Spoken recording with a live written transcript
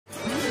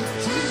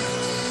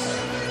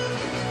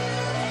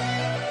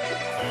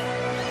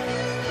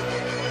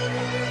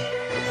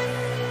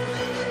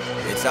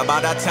It's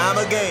about that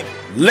time again.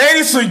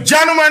 Ladies and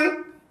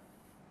gentlemen,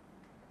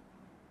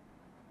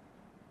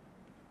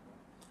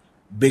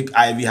 Big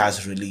Ivy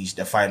has released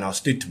the final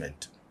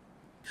statement.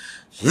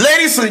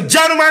 Ladies and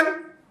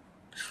gentlemen,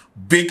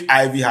 Big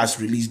Ivy has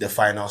released the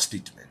final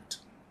statement.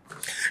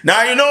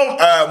 Now, you know,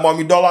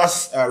 Mommy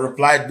Dollarz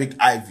replied Big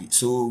Ivy.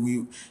 So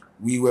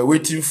we were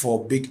waiting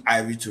for Big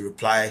Ivy to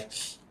reply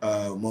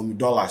Mommy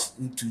Dollarz.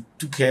 It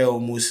took her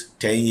almost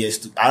 10 years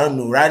to, I don't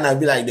know, right now,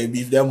 be like they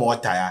beef them more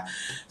tired.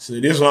 So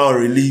this one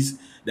will release.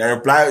 The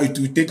reply, it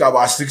will take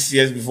about 6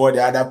 years before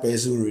the other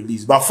person will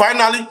release. But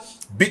finally,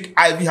 Big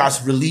Ivy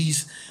has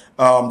released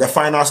the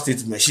final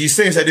statement. She's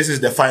saying that this is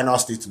the final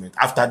statement.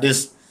 After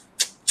this,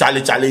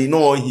 Charlie, you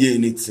don't hear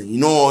anything. You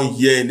don't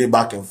hear any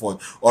back and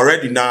forth.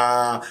 Already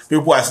now,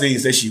 people are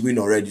saying that she win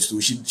already. So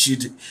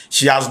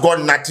she has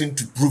got nothing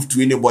to prove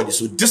to anybody.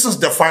 So this is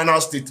the final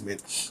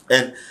statement.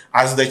 And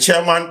as the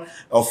chairman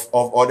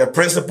or the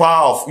principal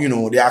of, you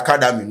know, the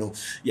academy, you know,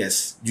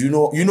 yes, you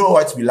know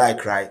what we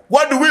like, right?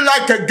 What do we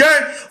like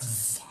again?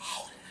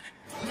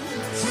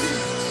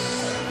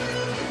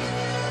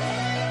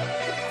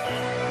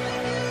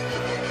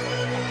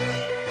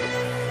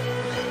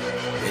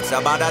 It's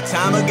about that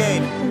time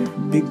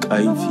again. Big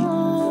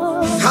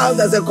Ivy. How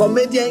does a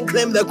comedian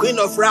claim the queen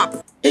of rap?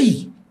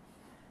 Hey.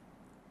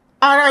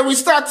 Alright, we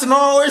start to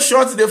know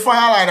short the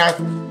fire like that.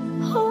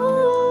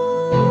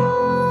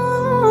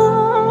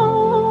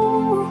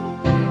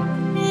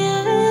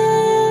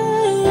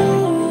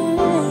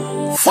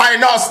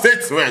 Final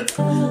statement.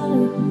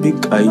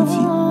 Big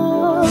Ivy.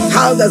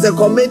 How does a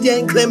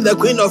comedian claim the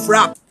queen of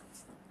rap?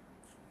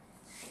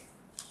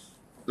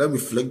 Let me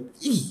flip.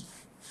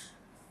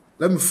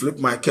 Let me flip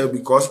my cap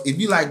because it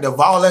be like the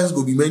violence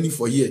will be many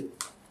for here.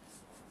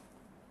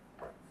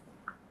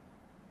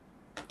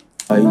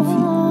 Ivy.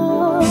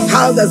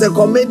 How does a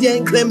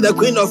comedian claim the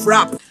queen of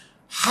rap?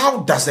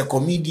 How does a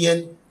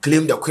comedian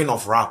claim the queen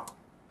of rap?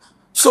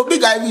 So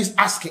Big Ivy is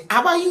asking,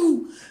 how about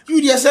you? You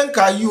the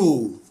Senka,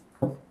 you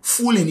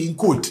fooling in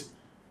quote.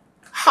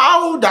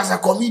 How does a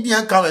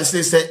comedian come and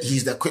say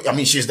he's the queen? I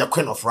mean, she's the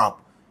queen of rap.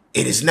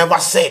 It is never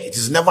said. It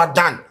is never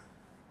done.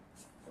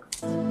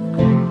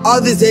 All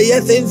this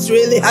things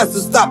really has to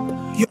stop.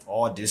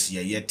 All this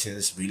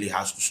things really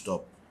has to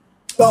stop.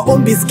 Your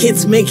own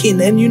biscuits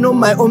making and you know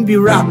my own be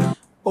rap.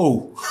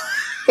 Oh.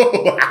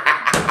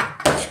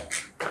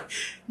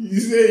 You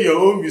say your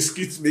own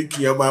biscuits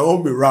making and my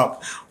own be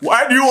rap.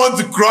 Why do you want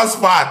to cross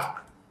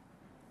path?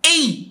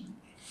 Hey!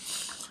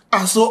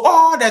 And so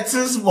all the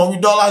things Mommy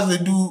Dollarz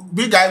they do,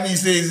 Big Ivy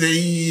says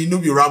he no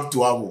be rap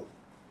to amo.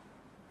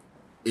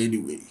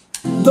 Anyway.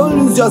 Don't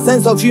lose your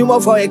sense of humor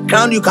for a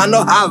crown you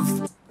cannot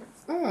have.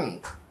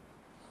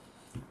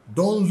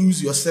 Don't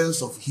lose your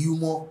sense of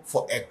humor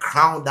for a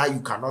crown that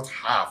you cannot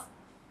have.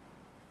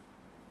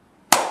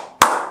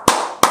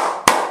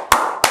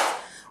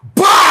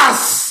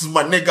 Baaaaaars,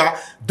 my nigga.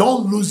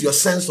 Don't lose your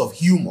sense of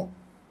humor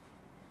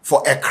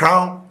for a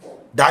crown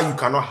that you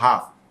cannot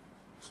have.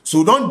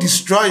 So don't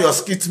destroy your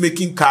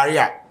skit-making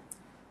career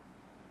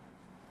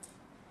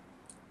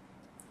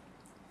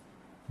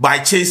by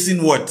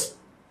chasing what?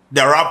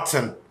 The rap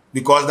thing.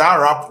 Because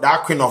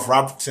that queen of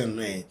rap thing,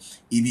 it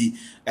be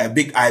a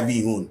Big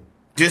Ivy own.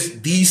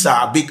 These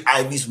are Big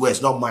Ivy's words,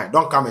 not mine.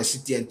 Don't come and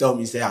sit here and tell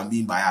me say I'm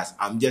being biased.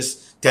 I'm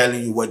just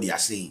telling you what they are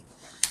saying.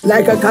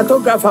 Like a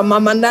cartographer,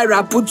 Mama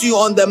Naira put you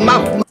on the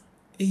map.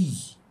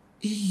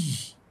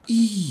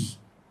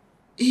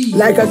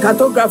 Like a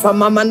cartographer,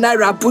 Mama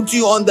Naira put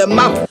you on the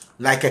map.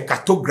 Like a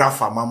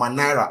cartographer, Mama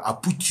Naira, I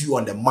put you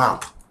on the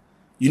map.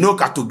 You know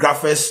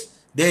cartographers,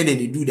 then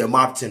they do the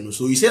map thing.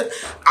 So you say,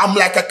 I'm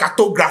like a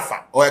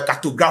cartographer or a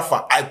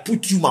cartographer. I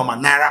put you, Mama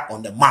Naira,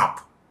 on the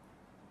map.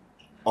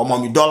 Or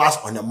Mommy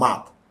Dollarz on the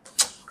map.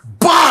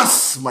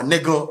 Boss, my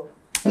nigga.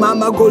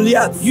 Mama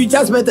Goliath, you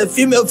just met a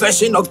female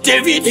version of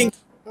David.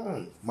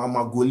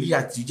 Mama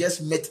Goliath, you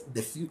just met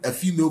a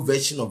female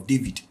version of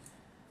David.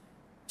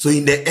 So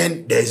in the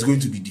end, there is going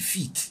to be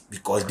defeat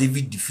because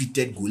David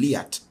defeated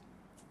Goliath.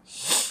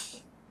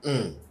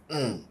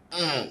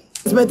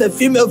 Just met a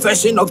female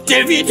version of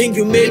David. Think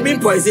you made me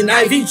poison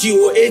ivy,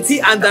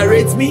 GO80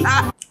 underrate me.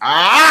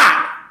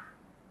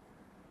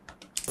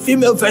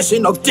 Female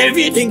version of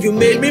David. Think you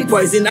made me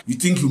poison. You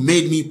think you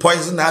made me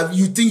poison ivy?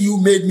 You think you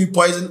made me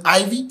poison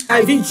ivy?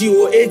 Ivy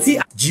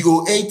GO80.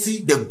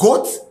 GO80, the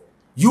goat?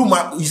 You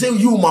say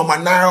you Mama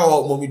Naira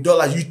or Mommy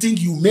Dollarz, you think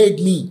you made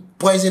me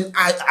poison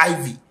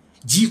ivy?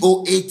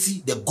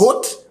 GO80, the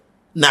goat?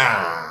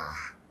 Nah,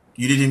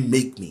 you didn't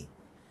make me.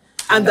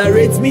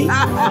 Underrate me?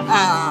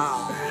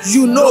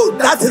 You know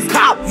that is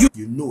cap.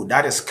 You know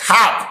that is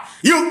cap.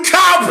 You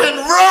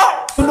capping,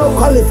 bro. You know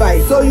qualify,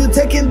 so you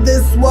taking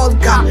this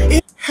World Cup.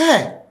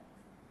 Hey.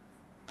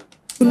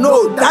 You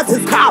know that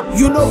is cap.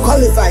 You know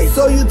qualify,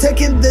 so you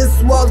taking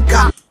this World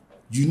Cup.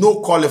 You know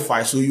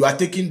qualify, so you are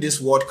taking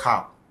this World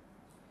Cup.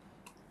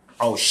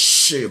 Oh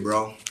shit,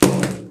 bro.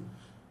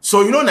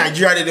 So you know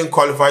Nigeria didn't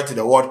qualify to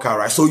the World Cup,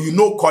 right? So you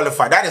know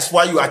qualify. That is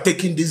why you are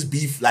taking this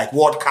beef like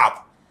World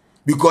Cup.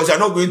 Because you're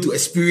not going to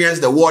experience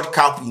the World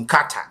Cup in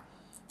Qatar.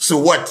 So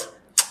what?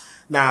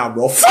 Nah,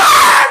 bro.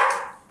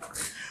 Fuck!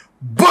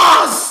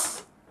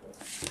 Boss!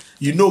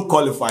 You know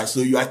qualify,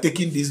 so you are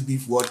taking this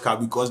beef World Cup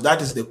because that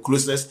is the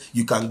closest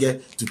you can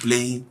get to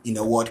playing in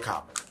a World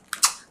Cup.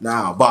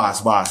 Nah,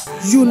 boss.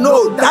 You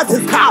know that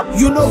is cap.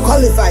 You know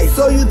qualify,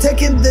 so you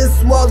taking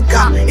this World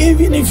Cup.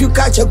 Even if you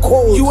catch a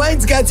cold, you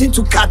ain't getting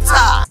to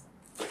Qatar.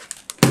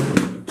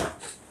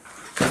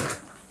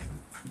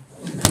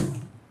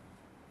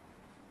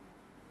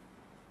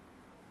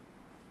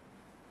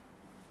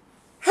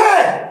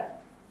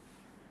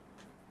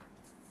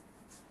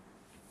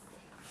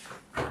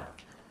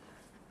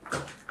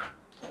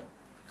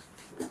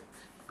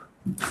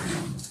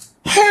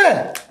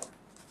 Hey!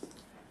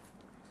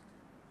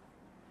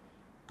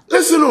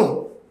 Listen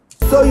on.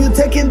 So you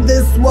taking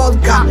this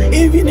World Cup.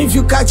 Even if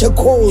you catch a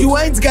cold, you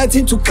ain't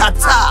getting to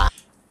Qatar.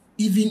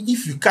 Even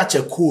if you catch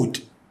a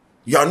cold,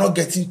 you are not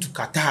getting to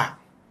Qatar.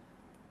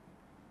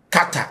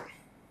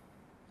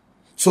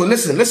 So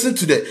listen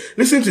to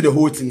the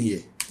whole thing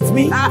here. It's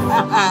me.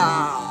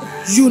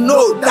 You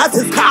know that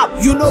is cap.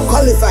 You know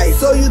qualify,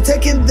 so you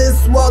taking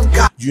this World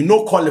Cup. You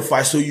know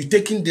qualify, so you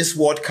taking this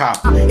World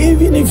Cup.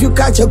 Even if you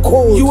catch a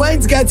cold, you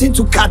ain't getting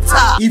to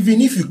Qatar.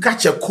 Even if you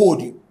catch a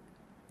cold,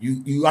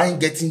 you ain't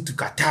getting to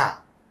Qatar.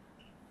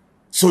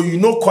 So you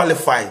know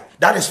qualify.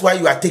 That is why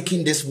you are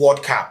taking this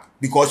World Cup,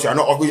 because you are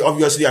not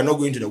obviously you are not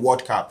going to the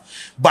World Cup.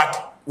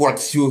 But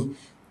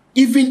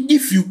even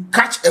if you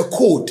catch a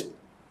cold,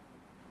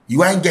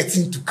 you ain't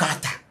getting to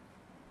Qatar.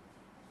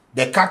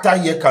 The Qatar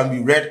here can be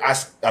read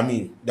as,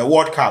 the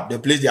World Cup, the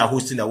place they are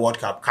hosting the World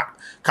Cup,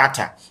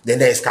 Qatar. Then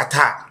there is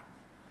Qatar.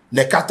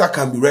 The Qatar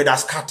can be read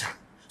as Qatar.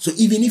 So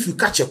even if you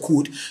catch a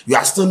cold, you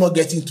are still not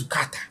getting to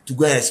Qatar to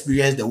go and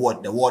experience the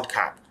World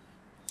Cup.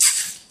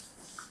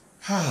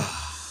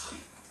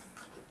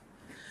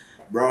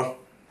 Bro,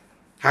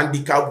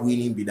 handicap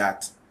winning be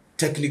that.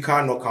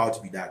 Technical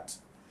knockout be that.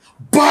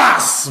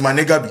 Baaaaaars, my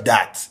nigga, be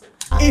that.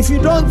 If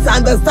you don't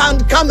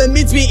understand, come and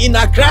meet me in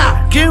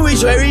Accra.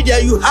 Greenwich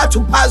Meridian, you had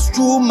to pass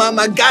through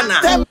Mama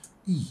Ghana.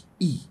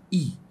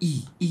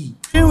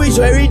 Greenwich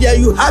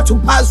Meridian, you had to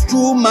pass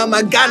through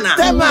Mama Ghana.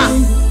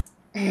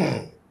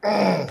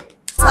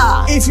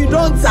 If you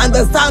don't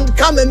understand,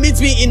 come and meet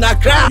me in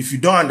Accra. If you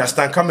don't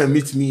understand, come and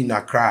meet me in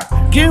Accra.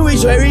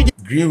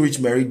 Greenwich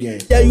Meridian.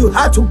 Yeah, you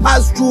had to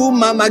pass through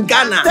Mama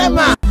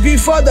Ghana.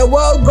 Before the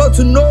world got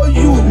to know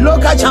you,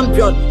 local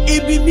champion,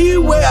 it be me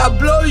where I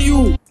blow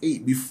you. Hey,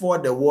 before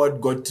the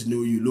world got to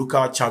know you,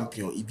 local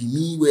champion, it be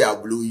me where I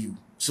blow you.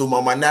 So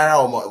Mama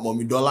Naira or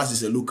Mommy Dollarz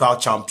is a local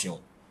champion.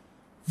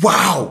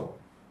 Wow!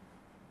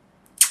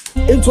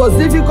 It was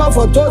difficult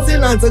for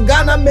Tosin until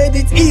Ghana made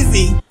it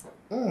easy.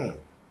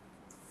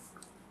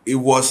 It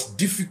was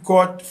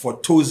difficult for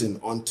Tosin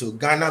until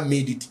Ghana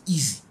made it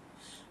easy.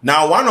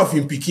 Now, one of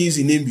him Pikins,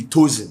 his name be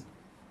Tosin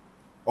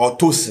or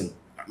Tosin.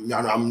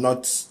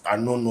 I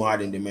don't know how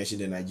they mention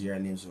the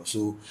Nigerian names.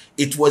 So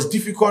it was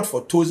difficult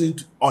for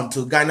Tosin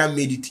until Ghana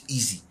made it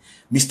easy.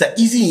 Mr.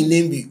 Easy in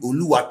name be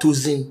Oluwa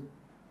Tosin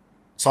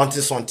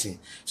something.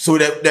 So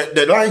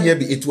the line here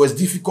be, it was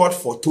difficult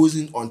for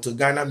Tosin until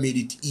Ghana made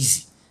it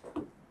easy.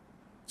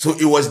 So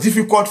it was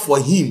difficult for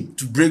him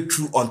to break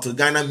through until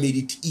Ghana made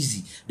it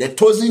easy. The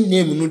Tosin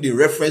name, you know, they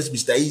reference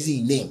Mr. Easy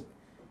in name.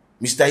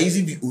 Mr.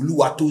 Easy be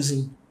Oluwa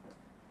Tosin.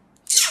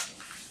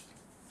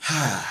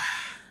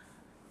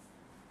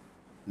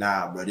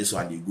 Nah, bro, this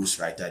one the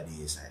ghostwriter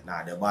the inside.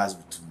 Nah, the bars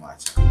be too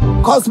much.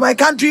 Cause my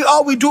country,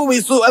 all we do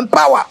is to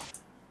empower.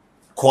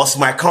 Cause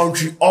my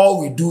country,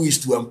 all we do is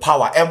to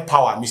empower.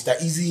 Mr.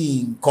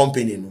 Easy in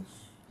company, no.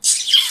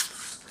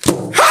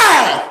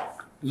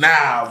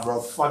 Nah,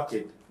 bro, fuck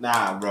it.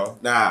 Nah, bro.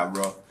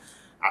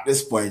 At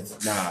this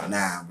point,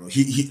 nah, bro.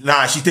 She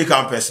take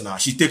him personal.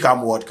 She take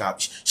him World Cup.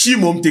 She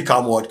mom take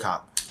him World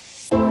Cup.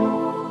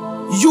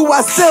 You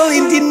are still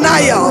in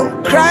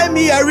denial. Cry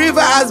me a river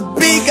as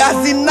big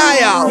as the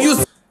Nile.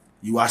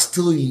 You are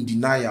still in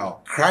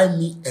denial. Cry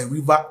me a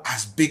river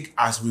as big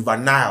as River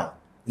Nile.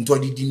 Into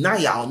the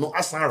denial, no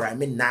asan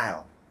rhyme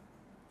Nile.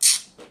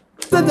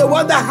 So they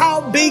wonder how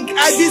big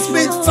I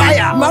spit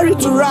fire. Married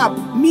to rap,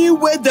 me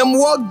with them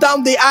walk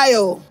down the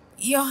aisle.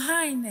 Your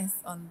Highness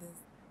on this.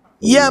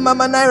 Yeah,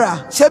 Mama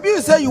Naira. Shebi,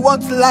 you say you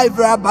want live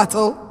rap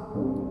battle?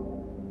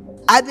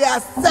 I dey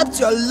accept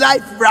your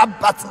live rap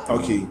battle.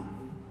 Okay.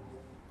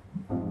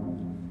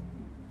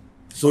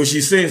 So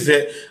she says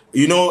that,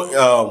 you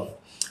know,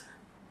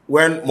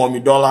 when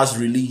Mommy Dollarz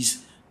released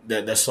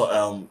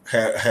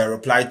her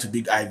reply to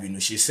Big Ivy, you know,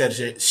 she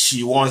said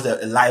she wants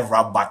a live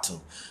rap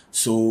battle.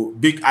 So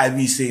Big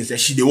Ivy says that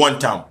she don't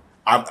want time.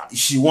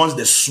 She wants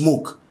the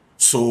smoke.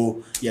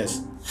 So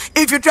yes.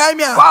 If you try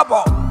me,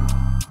 bubble.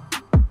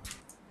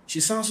 She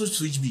sounds so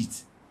switch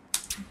beat.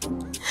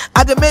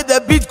 I dey made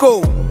the beat go.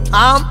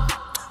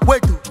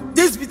 Wait,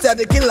 this beat are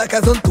the kill like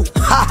a zonto.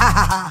 Ha ha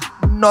ha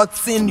ha.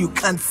 Nothing you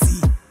can't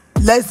see.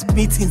 Let's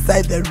meet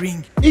inside the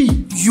ring.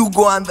 You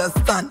go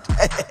understand.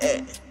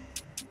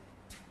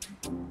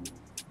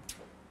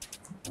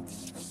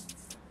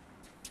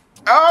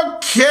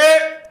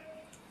 Okay.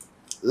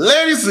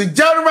 Ladies and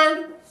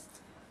gentlemen,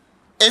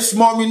 is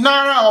Mommy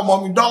Naira or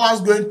Mommy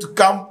Dollarz going to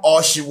come,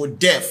 or she will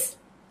deaf?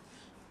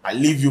 I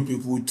leave you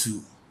people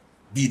to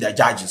be the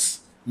judges.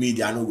 Me,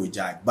 they are not going to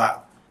judge.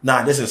 But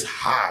now this is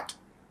hard.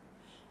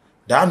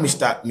 That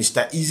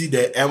Mr. Easy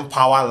the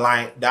Empower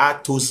line,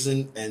 that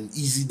Tosin and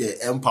Easy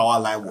the Empower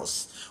line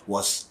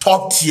was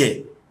top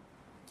tier.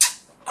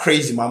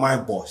 Crazy, my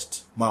mind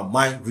burst. My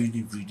mind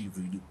really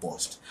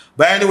burst.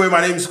 But anyway,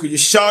 my name is Kuji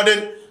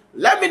Sheldon.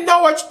 Let me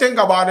know what you think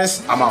about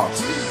this. I'm out.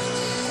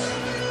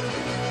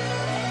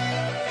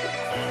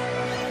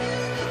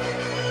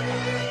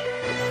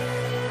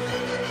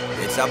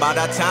 It's about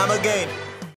that time again.